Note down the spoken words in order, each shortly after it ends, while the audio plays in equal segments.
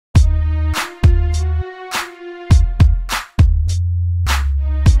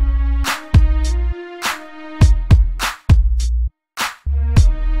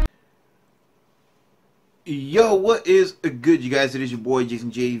Yo, what is good, you guys? It is your boy Jason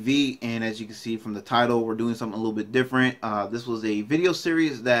JV, and as you can see from the title, we're doing something a little bit different. This was a video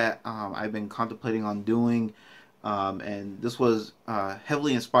series that I've been contemplating on doing, and this was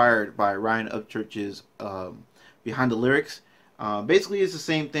heavily inspired by Ryan Upchurch's Behind the Lyrics. Basically, it's the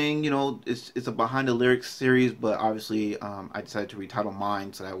same thing, you know. It's a Behind the Lyrics series, but obviously, I decided to retitle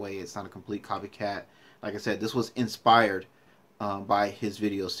mine so that way it's not a complete copycat. Like I said, this was inspired by his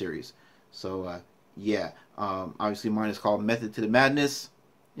video series. So yeah, obviously mine is called Method to the Madness.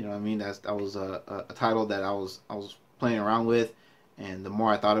 You know what I mean? That was a title that I was playing around with, and the more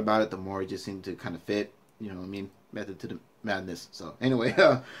I thought about it, the more it just seemed to kind of fit. You know what I mean? Method to the Madness. So anyway,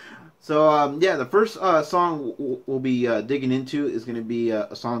 yeah, the first song we'll be digging into is going to be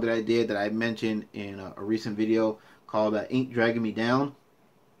a song that I did that I mentioned in a recent video called Ain't Dragging Me Down.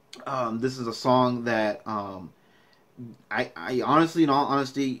 This is a song that I honestly, in all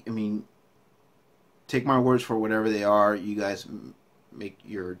honesty, I mean, take my words for whatever they are. You guys make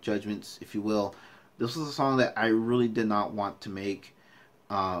your judgments, if you will. This was a song that I really did not want to make,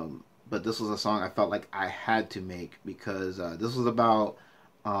 but this was a song I felt like I had to make because this was about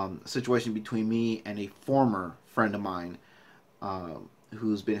a situation between me and a former friend of mine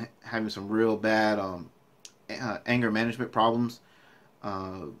who's been having some real bad anger management problems,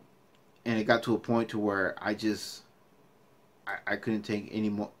 and it got to a point to where I couldn't take any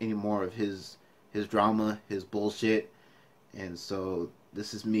more of his drama, his bullshit, and so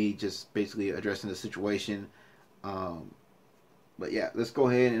this is me just basically addressing the situation. But yeah, let's go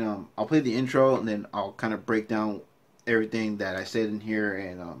ahead and I'll play the intro and then I'll kind of break down everything that I said in here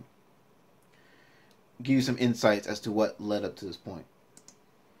and give you some insights as to what led up to this point.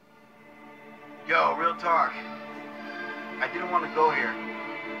 Yo, real talk. I didn't want to go here,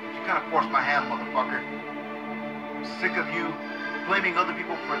 but you kind of forced my hand, motherfucker. I'm sick of you blaming other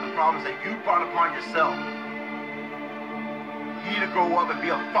people for the problems that you brought upon yourself. You need to grow up and be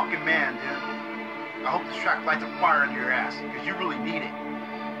a fucking man, dude. I hope this track lights a fire under your ass, because you really need it.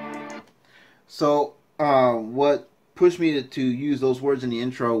 So, what pushed me to use those words in the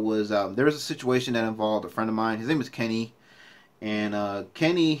intro was there was a situation that involved a friend of mine. His name is Kenny, and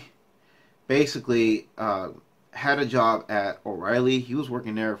Kenny basically had a job at O'Reilly. He was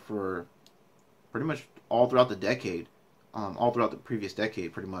working there for pretty much all throughout the decade. All throughout the previous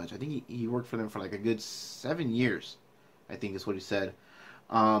decade, pretty much. I think he worked for them for like a good 7 years, I think is what he said.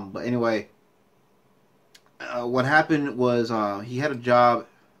 But anyway, what happened was he had a job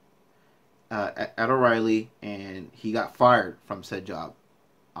at O'Reilly, and he got fired from said job.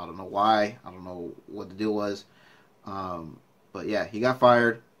 I don't know why. I don't know what the deal was. But yeah, he got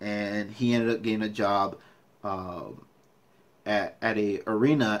fired, and he ended up getting a job at a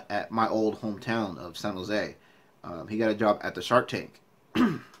arena at my old hometown of San Jose. He got a job at the Shark Tank,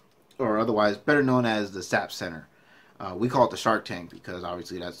 or otherwise better known as the SAP Center. We call it the Shark Tank because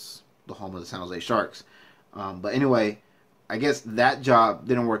obviously that's the home of the San Jose Sharks. But anyway, I guess that job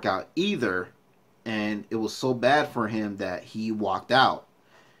didn't work out either, and it was so bad for him that he walked out.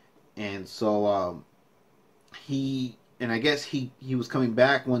 And so I guess he was coming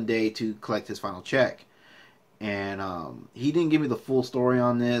back one day to collect his final check. And he didn't give me the full story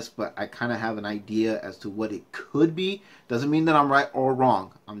on this, but I kind of have an idea as to what it could be. Doesn't mean that I'm right or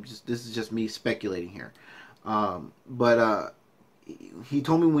wrong. This is just me speculating here. But he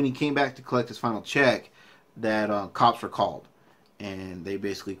told me when he came back to collect his final check that cops were called, and they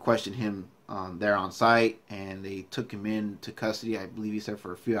basically questioned him there on site, and they took him into custody. I believe he said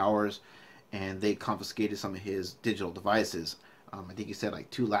for a few hours, and they confiscated some of his digital devices. I think he said like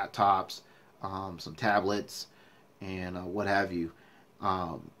 2 laptops, some tablets, and what have you.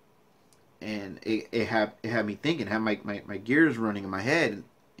 And it had me thinking, had my gears running in my head,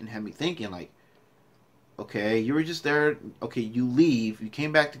 and had me thinking like, okay, you were just there, okay, you leave, you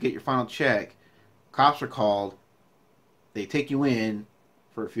came back to get your final check, cops are called, they take you in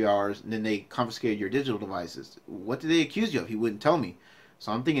for a few hours, and then they confiscated your digital devices. What did they accuse you of? He wouldn't tell me.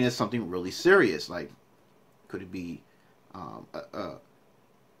 So I'm thinking it's something really serious. Like, could it be a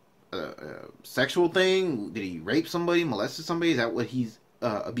sexual thing? Did he rape somebody, molested somebody? Is that what he's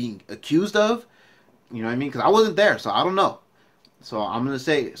being accused of? You know what I mean? Because I wasn't there, so I don't know. So I'm going to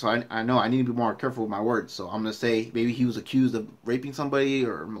say, so I know I need to be more careful with my words. So I'm going to say maybe he was accused of raping somebody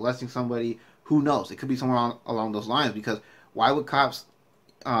or molesting somebody. Who knows? It could be somewhere along those lines, because why would cops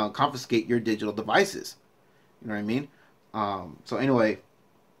confiscate your digital devices? You know what I mean? So anyway,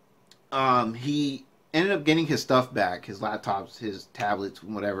 he ended up getting his stuff back, his laptops, his tablets,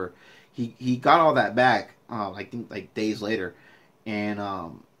 whatever. He got all that back, I think like days later, and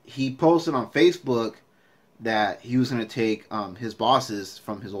he posted on Facebook that he was going to take his bosses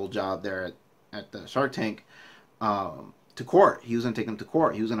from his old job there at the Shark Tank to court. He was going to take him to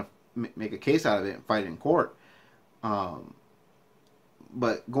court. He was going to make a case out of it and fight it in court.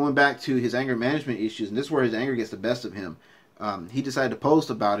 But going back to his anger management issues, and this is where his anger gets the best of him, he decided to post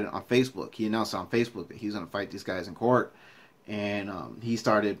about it on Facebook. He announced on Facebook that he was going to fight these guys in court. And he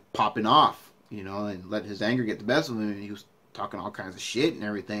started popping off, you know, and let his anger get the best of him. And he was talking all kinds of shit and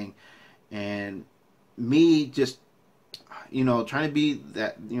everything. And me just, you know, trying to be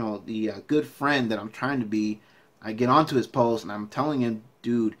that, you know, the good friend that I'm trying to be, I get onto his post and I'm telling him,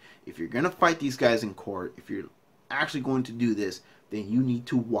 dude, if you're going to fight these guys in court, if you're actually going to do this, then you need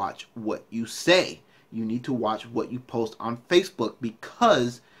to watch what you say. You need to watch what you post on Facebook,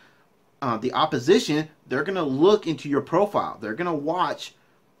 because the opposition, they're going to look into your profile. They're going to watch,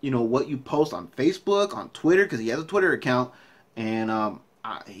 you know, what you post on Facebook, on Twitter, because he has a Twitter account. And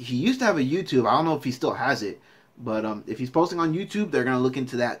he used to have a YouTube. I don't know if he still has it. But if he's posting on YouTube, they're going to look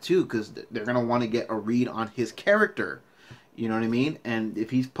into that too, because they're going to want to get a read on his character. You know what I mean? And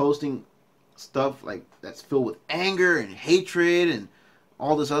if he's posting stuff like that's filled with anger and hatred and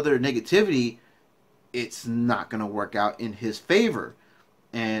all this other negativity, it's not going to work out in his favor.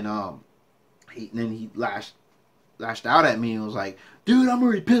 And then he lashed out at me and was like, dude, I'm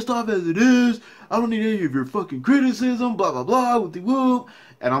already pissed off as it is. I don't need any of your fucking criticism, blah, blah, blah, with the whoop.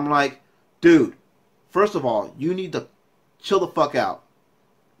 And I'm like, dude, first of all, you need to chill the fuck out,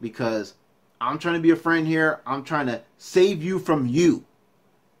 because I'm trying to be a friend here. I'm trying to save you from you.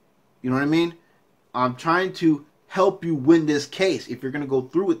 You know what I mean? I'm trying to help you win this case if you're going to go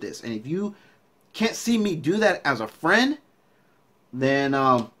through with this. And if you can't see me do that as a friend, then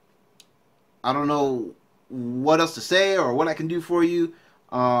I don't know what else to say or what I can do for you.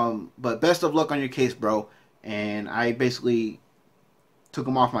 But best of luck on your case, bro. And I basically took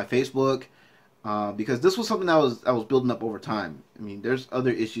him off my Facebook because this was something that I was building up over time. I mean, there's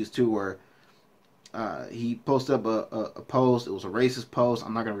other issues too where he posted up a post. It was a racist post.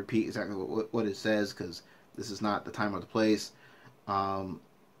 I'm not going to repeat exactly what it says because this is not the time or the place.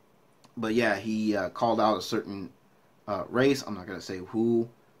 But yeah, he called out a certain race. I'm not going to say who,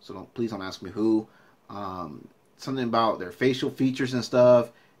 so please don't ask me who. Something about their facial features and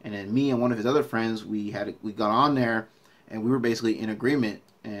stuff. And then me and one of his other friends, we got on there and we were basically in agreement.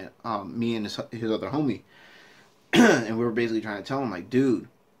 And me and his other homie, and we were basically trying to tell him, like, dude,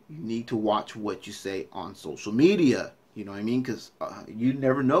 you need to watch what you say on social media. You know what I mean? Because you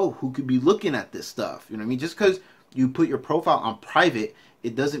never know who could be looking at this stuff. You know what I mean? Just because you put your profile on private,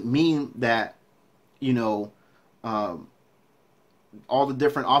 it doesn't mean that, you know, all the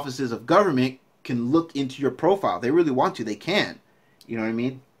different offices of government can look into your profile. They really want to. They can. You know what I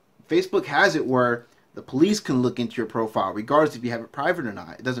mean? Facebook has it where the police can look into your profile, regardless if you have it private or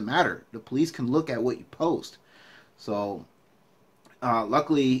not. It doesn't matter. The police can look at what you post. So,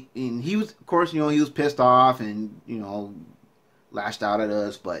 luckily, and he was, of course, you know, he was pissed off and, you know, lashed out at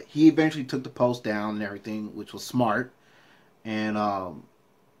us. But he eventually took the post down and everything, which was smart. And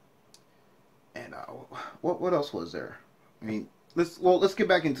what else was there? I mean, let's get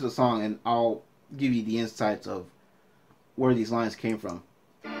back into the song, and I'll give you the insights of where these lines came from.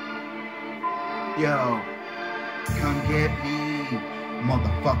 Yo, come get me,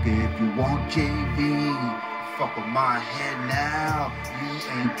 motherfucker, if you want JV. Fuck with my head now,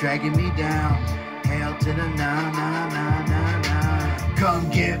 you ain't dragging me down. Hell to the nah, nah, nah, nah, nah. Come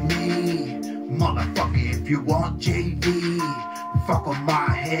get me, motherfucker, if you want JV. Fuck with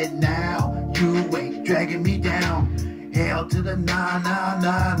my head now, you ain't dragging me down. Hell to the nah, nah,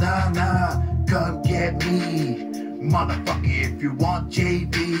 nah, nah, nah. Come get me, motherfucker, if you want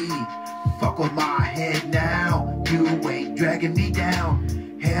JV. Fuck with my head now, you ain't dragging me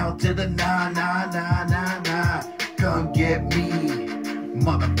down. Hell to the nah, nah, nah, nah, nah. Come get me,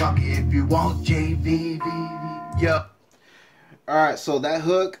 motherfucker, if you want JV. Yep. Alright, so that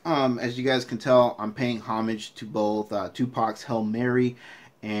hook, as you guys can tell, I'm paying homage to both Tupac's Hail Mary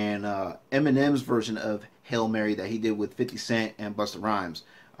and Eminem's version of Hail Mary that he did with 50 Cent and Busta Rhymes.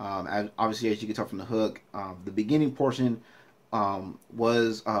 Obviously, as you can tell from the hook, the beginning portion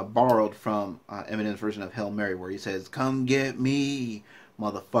was borrowed from Eminem's version of Hail Mary, where he says, come get me,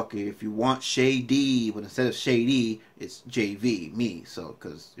 motherfucker, if you want Shady. But instead of Shady, it's JV, me. So,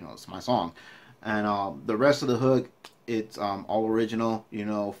 because, you know, it's my song. And the rest of the hook, it's all original. You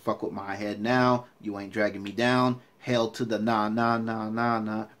know, fuck with my head now, you ain't dragging me down. Hail to the nah, nah, nah, nah,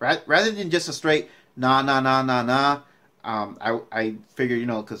 nah. Rather than just a straight nah, nah, nah, nah, nah. I figure, you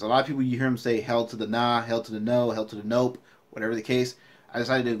know, because a lot of people, you hear them say hell to the nah, hell to the no, hell to the nope, whatever the case. I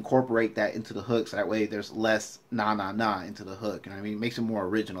decided to incorporate that into the hook, so that way there's less nah, nah, nah into the hook. You know what I mean? It makes it more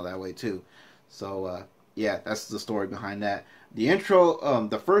original that way too. So, yeah, that's the story behind that. The intro,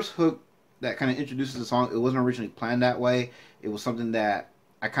 the first hook that kind of introduces the song. It wasn't originally planned that way. It was something that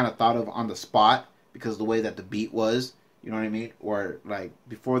I kind of thought of on the spot because of the way that the beat was. You know what I mean? Or like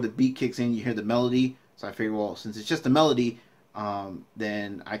before the beat kicks in, you hear the melody. So I figured, well, since it's just a melody,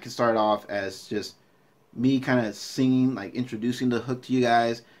 then I can start off as just me kind of singing, like introducing the hook to you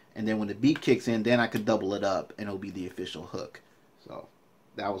guys, and then when the beat kicks in, then I could double it up and it'll be the official hook. So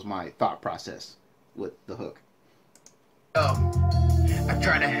that was my thought process with the hook. I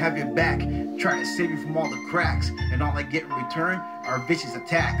try to have your back, try to save you from all the cracks, and all I get in return are vicious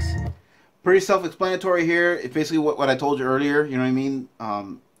attacks. Pretty self-explanatory here. It's basically what I told you earlier. You know what I mean?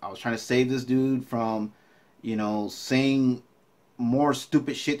 I was trying to save this dude from, you know, saying more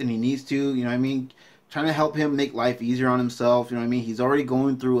stupid shit than he needs to. You know what I mean? Trying to help him make life easier on himself. You know what I mean? He's already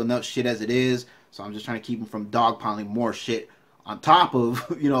going through enough shit as it is. So I'm just trying to keep him from dogpiling more shit on top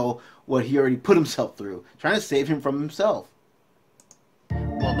of, you know, what he already put himself through. Trying to save him from himself.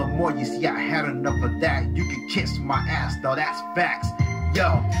 Well, the more you see I had enough of that, you can kiss my ass, though that's facts.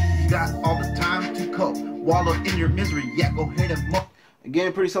 Yo, you got all the time to cope, wallow in your misery, yeah, go ahead and mope.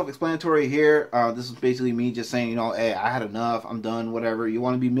 Again, pretty self-explanatory here. This is basically me just saying, you know, hey, I had enough, I'm done, whatever. You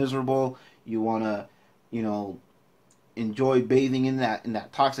want to be miserable, you want to, you know, enjoy bathing in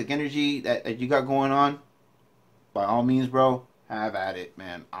that toxic energy that you got going on, by all means, bro, have at it,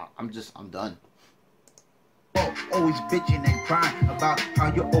 man. I'm done. Always bitching and crying about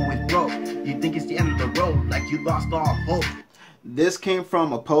how you're always broke. You think it's the end of the road, like you lost all hope. This came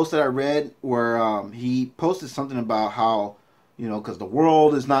from a post that I read where he posted something about how, you know, because the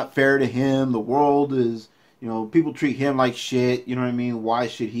world is not fair to him. The world is, you know, people treat him like shit. You know what I mean? Why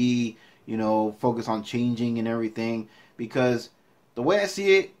should he, you know, focus on changing and everything? Because the way I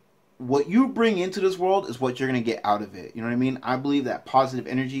see it, what you bring into this world is what you're going to get out of it. You know what I mean? I believe that positive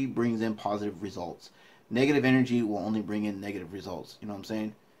energy brings in positive results. Negative energy will only bring in negative results. You know what I'm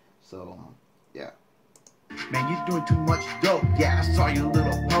saying? So, yeah. Man, you're doing too much dope. Yeah, I saw your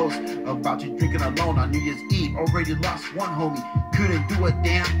little post about you drinking alone on New Year's Eve. Already lost one homie, couldn't do a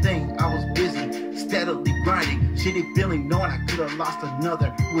damn thing. I was busy, steadily grinding. Shitty feeling knowing I could have lost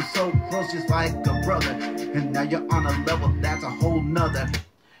another who was so close, just like a brother. And now you're on a level that's a whole nother.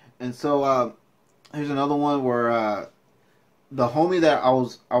 And so, here's another one where the homie that I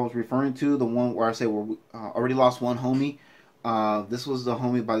was referring to, the one where I say we already lost one homie. This was the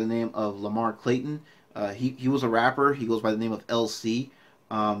homie by the name of Lamar Clayton. He was a rapper. He goes by the name of LC.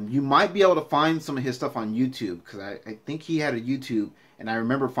 You might be able to find some of his stuff on YouTube because I think he had a YouTube, and I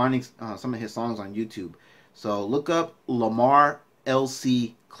remember finding some of his songs on YouTube. So look up Lamar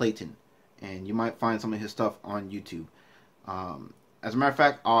LC Clayton, and you might find some of his stuff on YouTube. As a matter of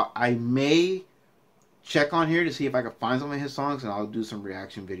fact, I may check on here to see if I can find some of his songs, and I'll do some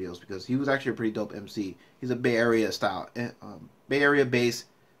reaction videos because he was actually a pretty dope MC. He's a Bay Area based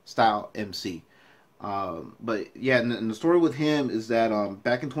style MC. But yeah, and the story with him is that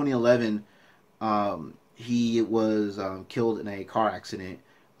back in 2011, he was killed in a car accident.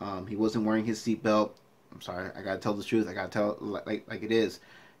 He wasn't wearing his seatbelt. I'm sorry, I gotta tell the truth. I gotta tell it like it is.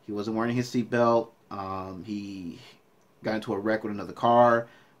 He wasn't wearing his seatbelt. He got into a wreck with another car,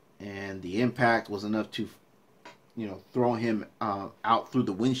 and the impact was enough to, you know, throw him out through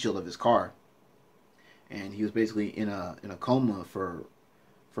the windshield of his car. And he was basically in a coma for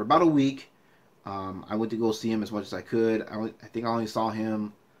about a week. I went to go see him as much as I could. I think I only saw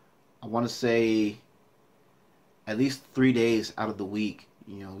him, I want to say, at least 3 days out of the week,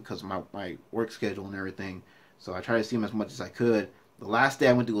 you know, because of my work schedule and everything. So I tried to see him as much as I could. The last day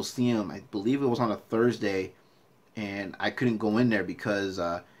I went to go see him, I believe it was on a Thursday, and I couldn't go in there because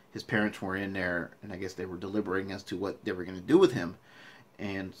his parents were in there, and I guess they were deliberating as to what they were going to do with him.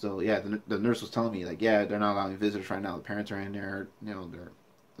 And so, yeah, the nurse was telling me, like, yeah, they're not allowing visitors right now. The parents are in there, you know, they're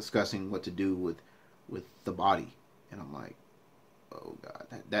discussing what to do with the body. And I'm like, oh, God.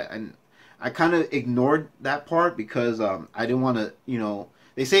 And I kind of ignored that part because I didn't want to, you know,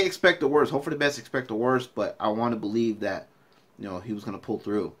 they say expect the worst. Hope for the best, expect the worst. But I want to believe that, you know, he was going to pull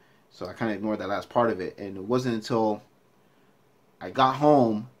through. So I kind of ignored that last part of it. And it wasn't until I got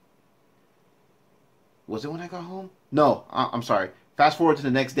home. Was it when I got home? No, I'm sorry. Fast forward to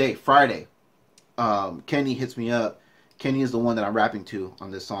the next day, Friday. Kenny hits me up. Kenny is the one that I'm rapping to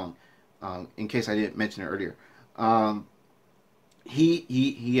on this song. In case I didn't mention it earlier.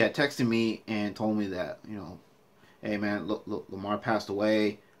 He had texted me and told me that, you know, hey man, look, Lamar passed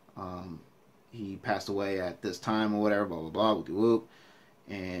away. He passed away at this time or whatever, blah blah blah, whoop whoop.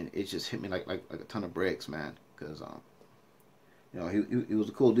 And it just hit me like a ton of bricks, man. Because you know, he was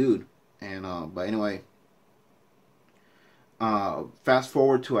a cool dude. And but anyway, fast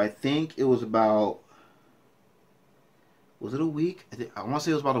forward to, I think it was about, was it a week? I want to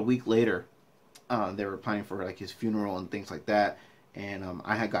say it was about a week later. they were planning for like his funeral and things like that, and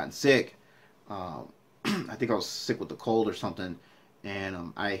I had gotten sick. I think I was sick with the cold or something,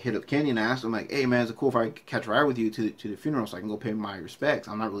 and I hit up Kenny and I asked him like, "Hey man, is it cool if I catch a ride with you to the funeral so I can go pay my respects?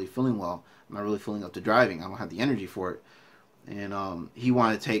 I'm not really feeling well. I'm not really feeling up to driving. I don't have the energy for it." And he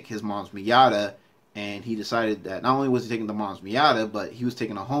wanted to take his mom's Miata, and he decided that not only was he taking the mom's Miata, but he was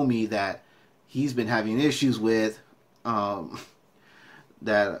taking a homie that he's been having issues with.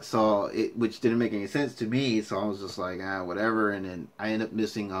 Which didn't make any sense to me, so I was just like, whatever. And then I ended up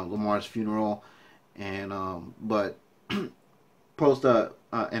missing Lamar's funeral, and but post an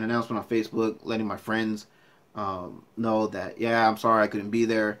announcement on Facebook letting my friends know that, yeah, I'm sorry I couldn't be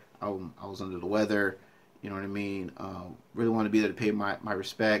there. I was under the weather, you know what I mean. Really want to be there to pay my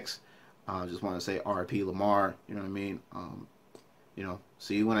respects. Just want to say R.I.P. Lamar, you know what I mean.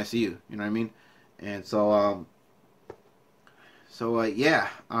 See you when I see you, you know what I mean. And so yeah,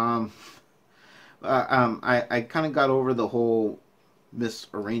 I kind of got over the whole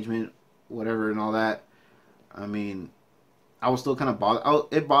misarrangement, whatever, and all that. I mean, I was still kind of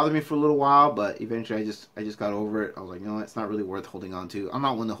bothered. It bothered me for a little while, but eventually I just got over it. I was like, it's not really worth holding on to. I'm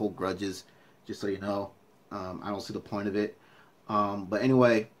not one to hold grudges, just so you know. I don't see the point of it. But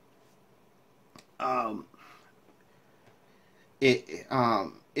anyway,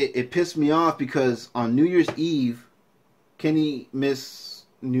 it pissed me off because on New Year's Eve, Kenny missed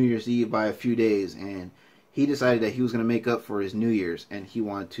New Year's Eve by a few days, and he decided that he was going to make up for his New Year's, and he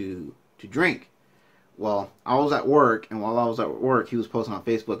wanted to drink. Well, I was at work, and while I was at work, he was posting on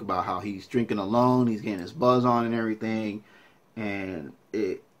Facebook about how he's drinking alone, he's getting his buzz on and everything, and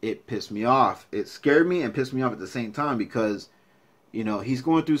it pissed me off. It scared me and pissed me off at the same time because, he's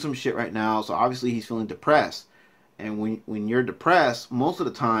going through some shit right now, so obviously he's feeling depressed. And when you're depressed, most of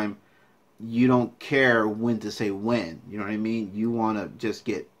the time, you don't care when to say when. You know what I mean? You want to just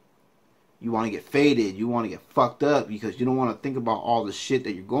get faded. You want to get fucked up because you don't want to think about all the shit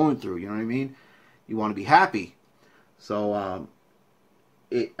that you're going through. You know what I mean? You want to be happy. So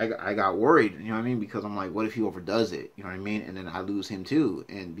I got worried. You know what I mean? Because I'm like, what if he overdoes it? You know what I mean? And then I lose him too.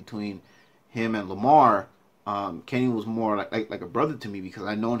 And between him and Lamar, Kenny was more like a brother to me because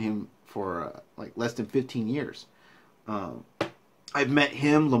I've known him for like less than 15 years. I've met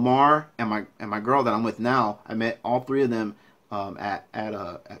him, Lamar, and my girl that I'm with now. I met all three of them at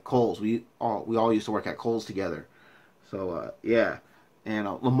Kohl's. We all used to work at Kohl's together. So yeah, and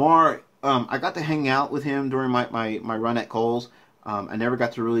Lamar, I got to hang out with him during my run at Kohl's. I never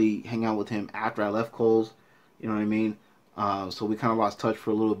got to really hang out with him after I left Kohl's. You know what I mean? So we kind of lost touch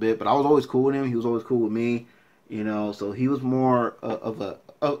for a little bit, but I was always cool with him. He was always cool with me. So he was more of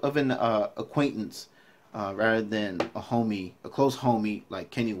an acquaintance. Rather than a close homie like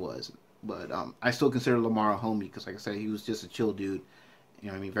Kenny was. But I still consider Lamar a homie because, like I said, he was just a chill dude. You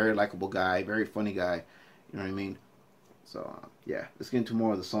know what I mean? Very likable guy, very funny guy. You know what I mean? So, yeah, let's get into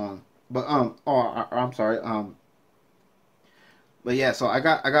more of the song. But, I'm sorry. But yeah, so I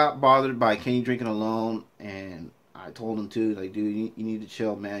got bothered by Kenny drinking alone, and I told him too, like, dude, you need to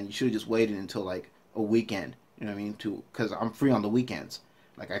chill, man. You should have just waited until, like, a weekend. You know what I mean? Because I'm free on the weekends.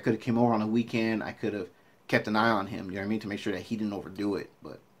 Like, I could have came over on a weekend. I could have kept an eye on him, you know what I mean, to make sure that he didn't overdo it,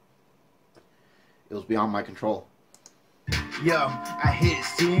 but it was beyond my control. Yo, I hate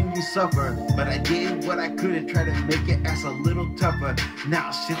seeing you suffer, but I did what I could and try to make it as a little tougher.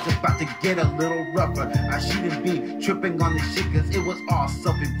 Now shit's about to get a little rougher. I shouldn't be tripping on this shit cause it was all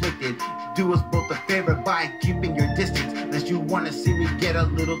self-inflicted. Do us both a favor by keeping your distance, unless you want to see me get a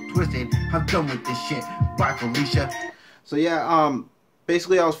little twisted. I'm done with this shit. Bye, Felicia. So yeah,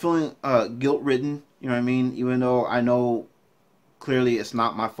 basically I was feeling guilt-ridden. You know what I mean? Even though I know clearly it's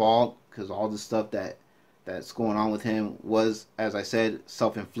not my fault because all the stuff that's going on with him was, as I said,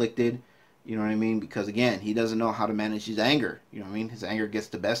 self-inflicted. You know what I mean? Because, again, he doesn't know how to manage his anger. You know what I mean? His anger gets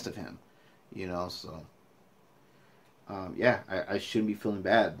the best of him. So... yeah, I shouldn't be feeling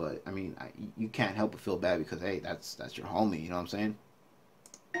bad, but, I mean, you can't help but feel bad because, hey, that's your homie. You know what I'm saying?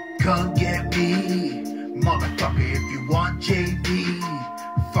 Come get me, motherfucker, if you want JV.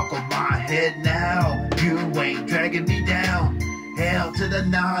 Fuck on my head now, you ain't dragging me down. Hell to the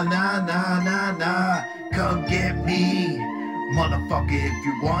nah, nah, nah, nah, nah. Come get me, motherfucker, if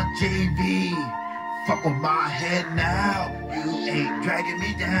you want JV. Fuck on my head now, you ain't dragging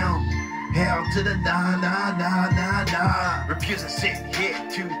me down. Hell to the nah, nah, nah, nah, nah. Refuse to sit here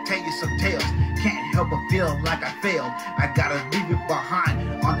to tell you some tales. Can't help but feel like I failed. I gotta leave it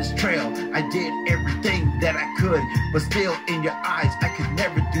behind on this trail. I did everything that I could, but still in your eyes, I could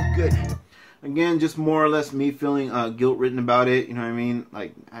never do good. Again, just more or less me feeling guilt-ridden about it. You know what I mean?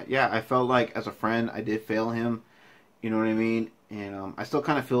 Like, yeah, I felt like as a friend, I did fail him. You know what I mean? and I still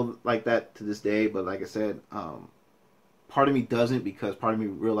kind of feel like that to this day. But like I said, part of me doesn't, because part of me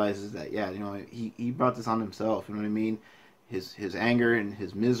realizes that, yeah, you know, he brought this on himself. You know what I mean? His anger and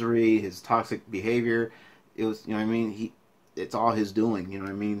his misery, his toxic behavior. It was, you know what I mean? It's all his doing. You know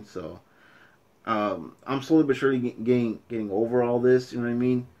what I mean? So I'm slowly but surely getting over all this. You know what I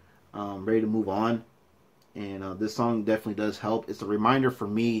mean? Ready to move on. And this song definitely does help. It's a reminder for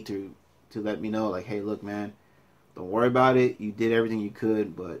me to let me know, like, hey, look, man, don't worry about it. You did everything you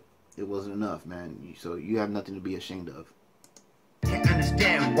could, but it wasn't enough, man. So you have nothing to be ashamed of. Can't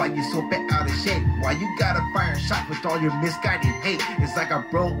understand why you so bent out of shape. Why you gotta fire shots with all your misguided hate. It's like I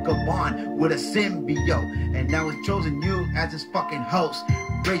broke a bond with a symbiote, and now it's chosen you as its fucking host.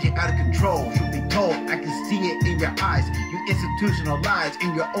 Raging out of control, truth be told, I can see it in your eyes. You institutionalize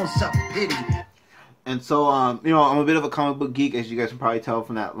in your own self-pity. And so, you know, I'm a bit of a comic book geek, as you guys can probably tell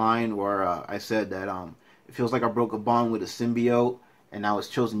from that line where I said that it feels like I broke a bond with a symbiote, and now it's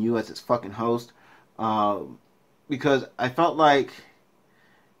chosen you as its fucking host. Because I felt like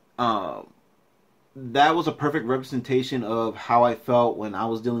that was a perfect representation of how I felt when I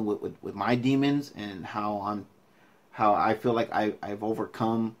was dealing with my demons, and how I feel like I've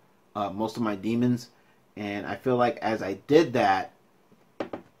overcome most of my demons. And I feel like as I did that,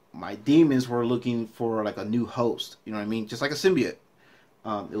 my demons were looking for like a new host. You know what I mean? Just like a symbiote.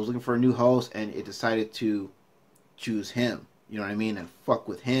 It was looking for a new host, and it decided to choose him. You know what I mean? And fuck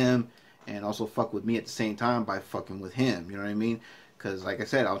with him, and also fuck with me at the same time by fucking with him. You know what I mean? Because like I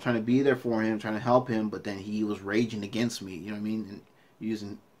said, I was trying to be there for him, trying to help him, but then he was raging against me. You know what I mean? And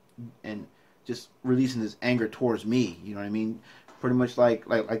using and just releasing his anger towards me. You know what I mean? Pretty much like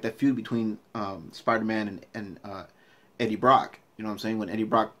that feud between Spider-Man and Eddie Brock. You know what I'm saying? When Eddie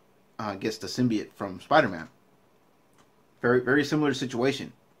Brock gets the symbiote from Spider-Man. Very, very similar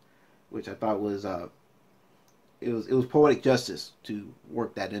situation, which I thought was it was poetic justice to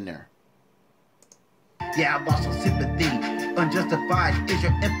work that in there. Yeah, I lost some sympathy. Unjustified is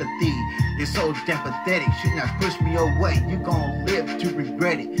your empathy. You're so damn pathetic. Should not push me away. You gon' live to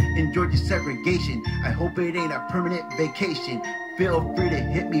regret it. Enjoy your segregation. I hope it ain't a permanent vacation. Feel free to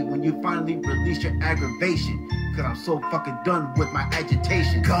hit me when you finally release your aggravation. Cause I'm so fucking done with my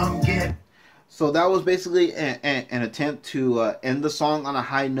agitation. Come get. So that was basically an attempt to end the song on a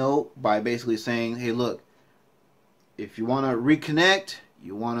high note by basically saying, hey, look, if you want to reconnect,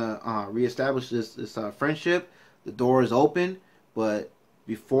 you want to reestablish this friendship, the door is open. But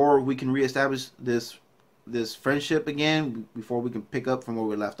before we can reestablish this friendship again, before we can pick up from where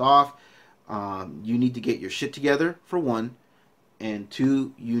we left off, you need to get your shit together, for one. And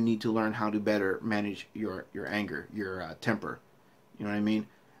two, you need to learn how to better manage your anger, your temper. You know what I mean?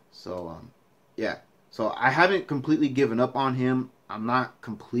 So, yeah. So I haven't completely given up on him. I'm not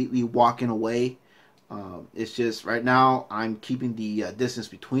completely walking away. It's just right now I'm keeping the distance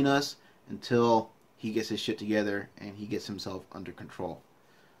between us until he gets his shit together and he gets himself under control.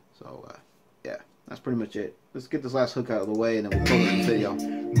 So, yeah. That's pretty much it. Let's get this last hook out of the way and then we'll close the video.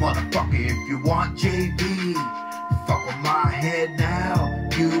 Motherfucker, if you want JV, fuck with my head now.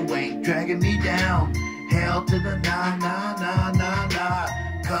 You ain't dragging me down. Hell to the nah, nah, nah, nah, nah.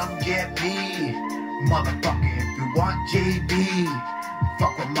 Come get me. Motherfucker, if you want JV,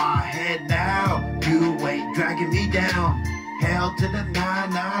 fuck with my head now. You ain't dragging me down. Hell to the nah,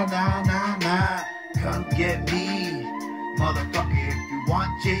 nah, nah, nah, nah. Come get me. Motherfucker, if you want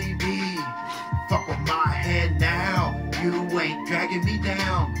JV, fuck with my head now. You ain't dragging me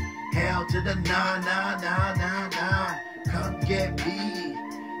down. Hell to the nah, nah, nah, nah, nah. Come get me.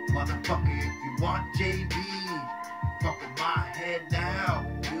 Motherfucker, if you want JV, fuck with my head now.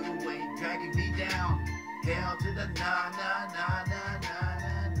 You ain't dragging me down. Hell to the nah, nah, nah, nah, nah,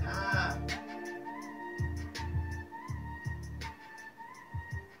 nah, nah.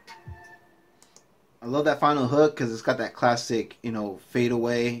 I love that final hook because it's got that classic, you know, fade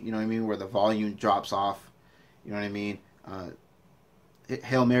away, you know what I mean, where the volume drops off, you know what I mean.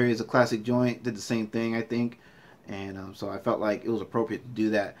 Hail Mary is a classic joint, did the same thing, I think, and so I felt like it was appropriate to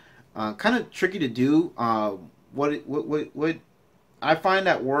do that. Kind of tricky to do. What I find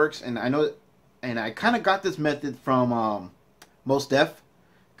that works, and I know, and I kind of got this method from Mos Def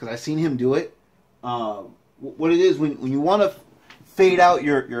because I seen him do it. What it is when you want to fade out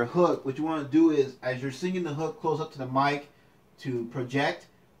your hook, what you want to do is, as you're singing the hook close up to the mic to project,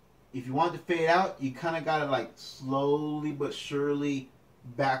 if you want it to fade out, you kind of got to like slowly but surely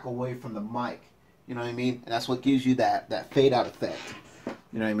back away from the mic. You know what I mean? And that's what gives you that fade out effect.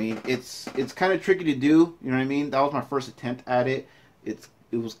 You know what I mean? It's kind of tricky to do. You know what I mean? That was my first attempt at it. It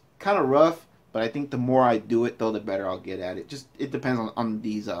was kind of rough, but I think the more I do it, though, the better I'll get at it. Just it depends on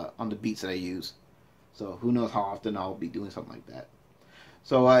the beats that I use. So who knows how often I'll be doing something like that.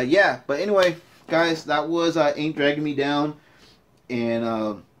 So yeah, but anyway, guys, that was Ain't Dragging Me Down,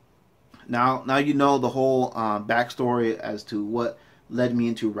 and now you know the whole backstory as to what led me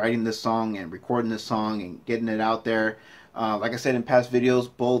into writing this song and recording this song and getting it out there. Like I said in past videos,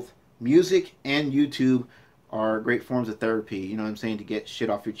 both music and YouTube are great forms of therapy. You know what I'm saying, to get shit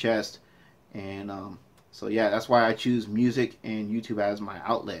off your chest. And so yeah, that's why I choose music and YouTube as my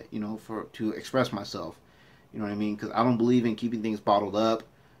outlet. You know, to express myself. You know what I mean? Because I don't believe in keeping things bottled up.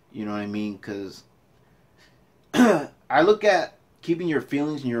 You know what I mean? Because I look at keeping your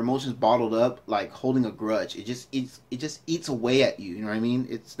feelings and your emotions bottled up like holding a grudge. It just eats away at you. You know what I mean?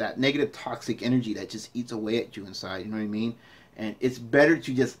 It's that negative, toxic energy that just eats away at you inside. You know what I mean? And it's better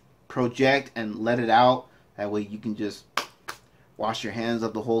to just project and let it out. That way you can just wash your hands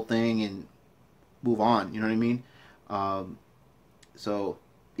of the whole thing and move on. You know what I mean? So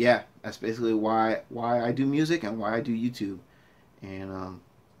yeah, that's basically why I do music and why I do YouTube. And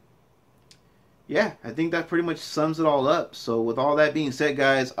yeah, I think that pretty much sums it all up. So with all that being said,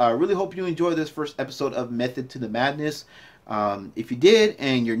 guys, I really hope you enjoyed this first episode of Method to the Madness. If you did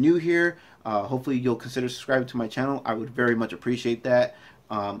and you're new here, hopefully you'll consider subscribing to my channel. I would very much appreciate that.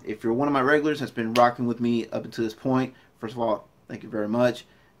 If you're one of my regulars that's been rocking with me up until this point, first of all, thank you very much.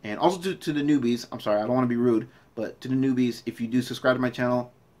 And also to the newbies, I'm sorry, I don't want to be rude, but to the newbies, if you do subscribe to my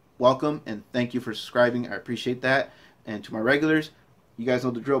channel, welcome and thank you for subscribing. I appreciate that. And to my regulars, you guys know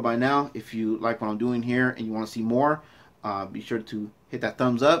the drill by now. If you like what I'm doing here and you want to see more, be sure to hit that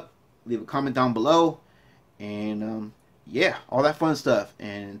thumbs up, leave a comment down below, and yeah, all that fun stuff.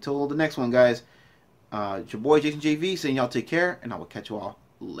 And until the next one, guys, it's your boy Jason JV saying y'all take care, and I will catch you all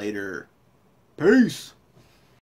later. Peace.